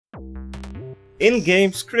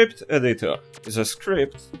In-game script editor is a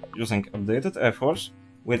script using updated efforts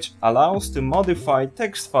which allows to modify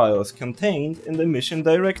text files contained in the mission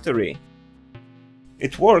directory.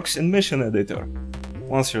 It works in Mission Editor.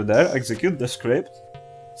 Once you're there, execute the script,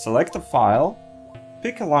 select a file,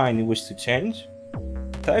 pick a line you wish to change,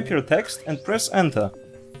 type your text and press enter.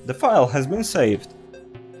 The file has been saved.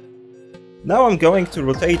 Now I'm going to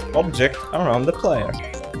rotate object around the player.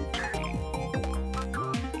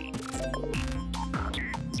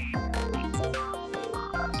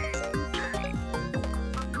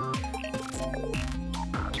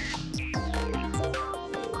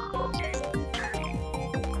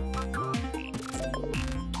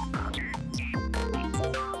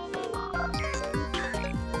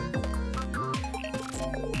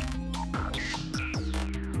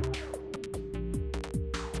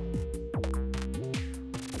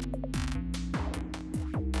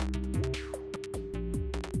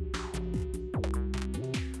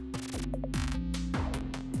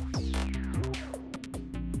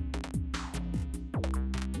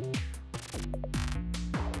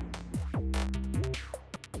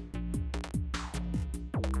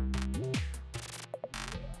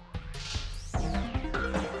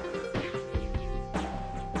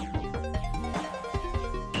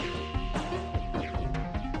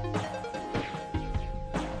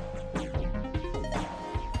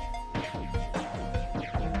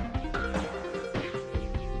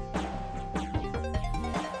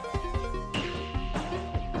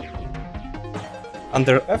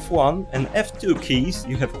 Under F1 and F2 keys,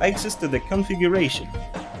 you have access to the configuration.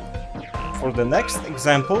 For the next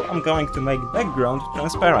example, I'm going to make background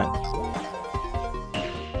transparent.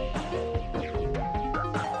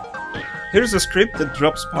 Here's a script that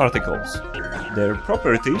drops particles. Their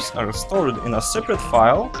properties are stored in a separate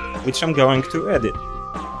file, which I'm going to edit.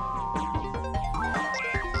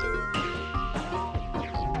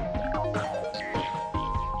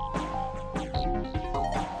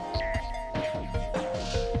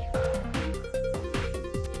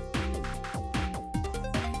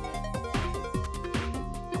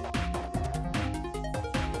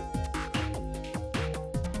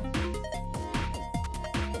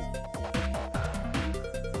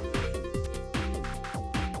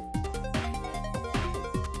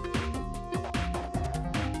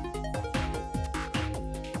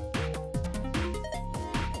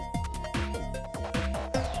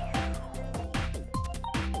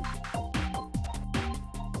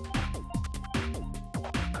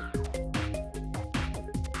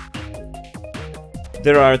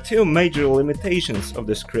 There are two major limitations of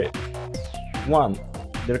the script. 1.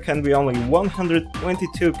 There can be only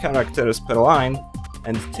 122 characters per line,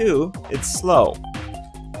 and 2. It's slow.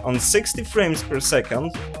 On 60 frames per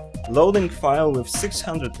second, loading file with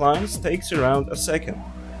 600 lines takes around a second.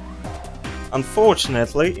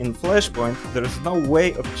 Unfortunately, in Flashpoint there is no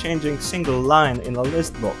way of changing single line in a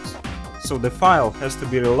list box, so the file has to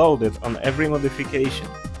be reloaded on every modification.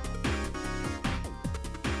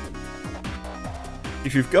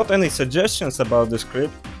 If you've got any suggestions about the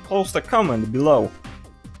script, post a comment below.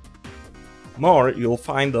 More you'll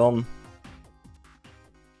find on